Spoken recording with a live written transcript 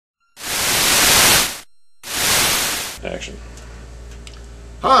Action.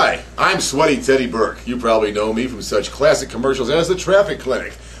 Hi, I'm Sweaty Teddy Burke. You probably know me from such classic commercials as The Traffic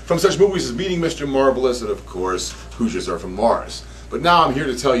Clinic, from such movies as Meeting Mr. Marvelous, and of course, Hoosiers Are From Mars. But now I'm here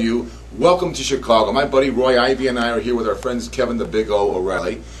to tell you, welcome to Chicago. My buddy Roy Ivy and I are here with our friends Kevin the Big O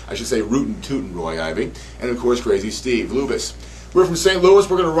O'Reilly, I should say Rootin' Tootin' Roy Ivy, and of course Crazy Steve Lubis. We're from St. Louis,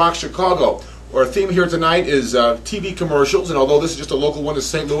 we're going to rock Chicago. Our theme here tonight is TV commercials, and although this is just a local one to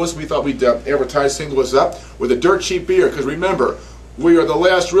St. Louis, we thought we'd advertise St. Louis up with a dirt cheap beer, because remember, we are the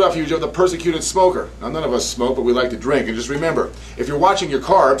last refuge of the persecuted smoker. Now, none of us smoke, but we like to drink. And just remember, if you're watching your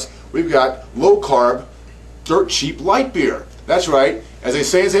carbs, we've got low-carb, dirt cheap light beer. That's right. As they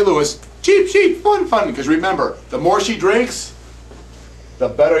say in St. Louis, cheap, cheap, fun, fun. Because remember, the more she drinks, the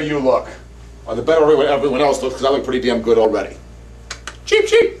better you look. Or the better everyone else looks, because I look pretty damn good already. Cheap,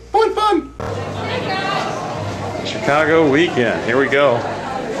 cheap, fun, fun. Chicago weekend. Here we go.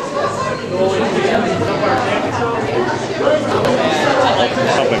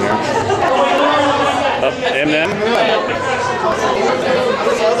 Something here. Up and then.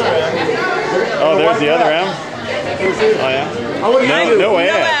 Oh, there's the other M. Oh yeah. No ad. No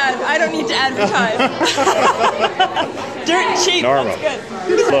ad. I don't need to advertise. Dirt cheap. Normal. That's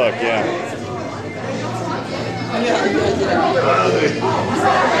good. Look, yeah.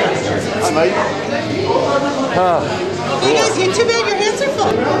 Hey guys, you're too bad your hands are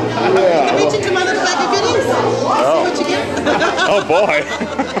full. You reach into my little bag of goodies. Oh. See what you get. Oh boy.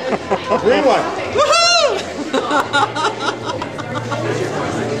 Green one. Woohoo!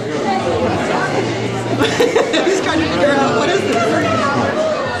 He's trying to figure out what is this.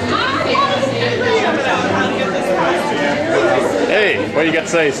 Hey, what do you got to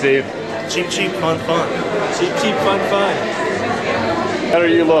say, Steve? Cheap, cheap, fun, fun. Cheap, cheap, fun, fun. Better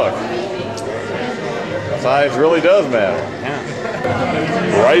you look. Size really does matter. Yeah.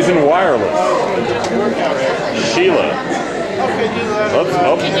 Verizon Wireless. Sheila. Oops,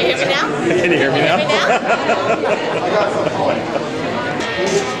 oops. Can you hear me now? Can you hear me now?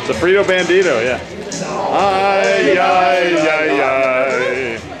 It's a Frito Bandito, yeah. Ay, ay, ay,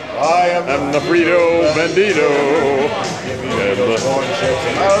 ay. I am the Frito Bandito.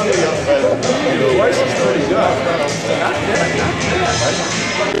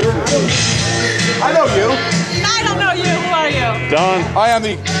 I know you. I don't know you. Who are you? Don.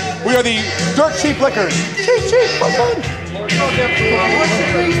 We are the dirt cheap liquors. Cheap, cheap, fun, fun.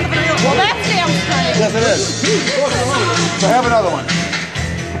 Well, that's damn straight. Yes, it is. So have another one.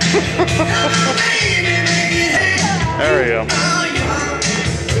 There we go.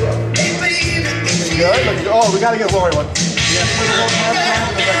 Good. Oh, we got to get Lori one.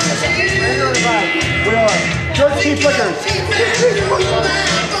 We are dirt cheap liquors.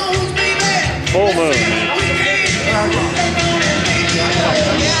 Full moon.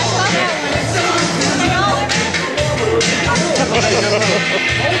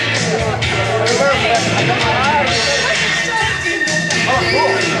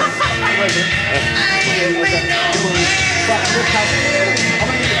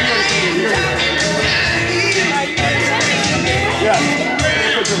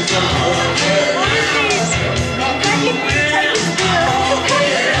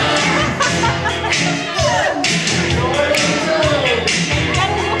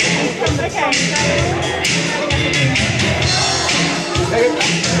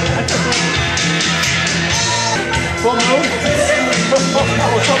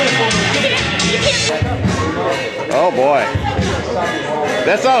 Oh boy.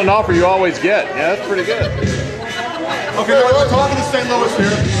 That's not an offer you always get. Yeah, that's pretty good. Okay, we're talking to St. Louis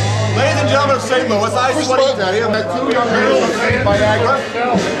here. Ladies and gentlemen of St. Louis, I Sweaty Teddy. I met two young girls in Viagra.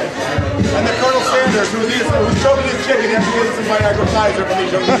 And the Colonel Sanders, who's choking his chicken after getting some Viagra Kaiser from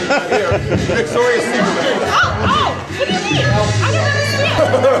these young ladies here. Victoria's Secret. Oh, what do you mean? I don't understand.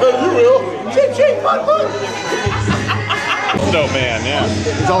 You will. Cheap, cheap, fun, fun. Dope man, yeah.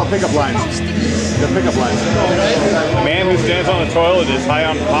 It's all the pickup lines. The pickup lines. Man who stands on the toilet is high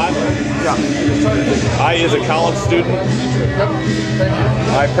on pot. Yeah. I is a college student.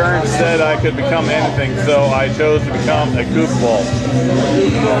 My parents said I could become anything, so I chose to become a goofball.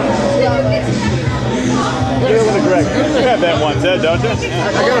 Give it to Greg. You have that one, Ted, don't you? I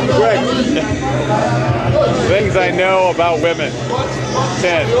got it from Greg. Things I know about women.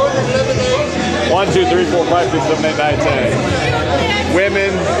 10. 1, 2, 3, 4, 5, 6, 7, 8, 9, 10.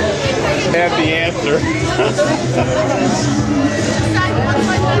 Women have the answer.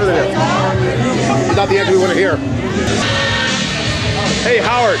 It's not the answer we want to hear. Hey,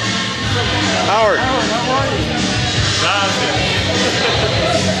 Howard. Howard.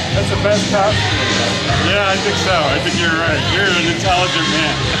 That's the best cop. Yeah, I think so. I think you're right. You're an intelligent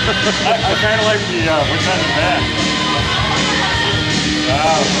man. I kind of like the what's on the back.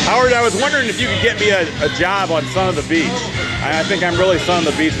 Howard, I was wondering if you could get me a job on Son of the Beach. I think I'm really Son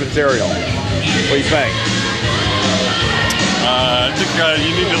of the Beach material. What do you think? I think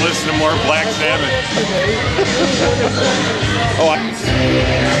you need to listen to more Black Sabbath. Oh,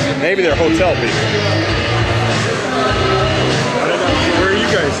 maybe they're hotel people. Where are you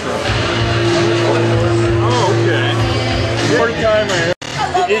guys from? Oh, okay. First time I heard.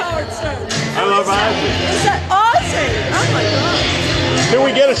 I love Ozzy. Is that Ozzy? Oh my God. Can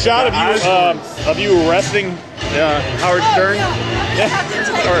we get a shot of you arresting Howard Stern? Yeah.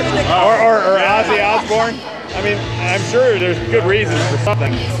 Or Ozzy Osbourne? I mean, I'm sure there's good reasons for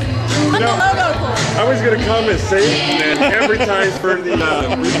something. I was going to come as Satan and advertise for the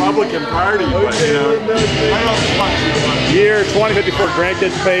Republican Party, but you know, I don't want to. Year 2054,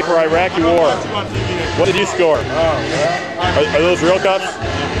 grandkids paid for Iraqi war. What did you score? Are those real cups?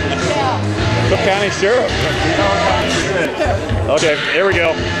 Cook County Sheriff. Okay, here we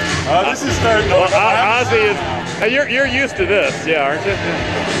go. This is starting to Well, Ozzy is. You're used to this, yeah, aren't you?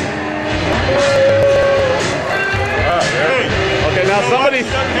 Okay, now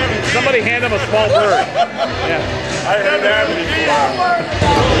somebody hand him a small bird. Yeah. I heard that before.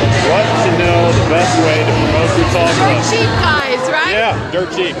 Want to know the best way to promote your talk Dirt club? cheap guys, right? Yeah,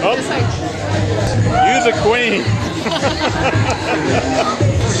 dirt cheap. Oh, Just like, use a queen.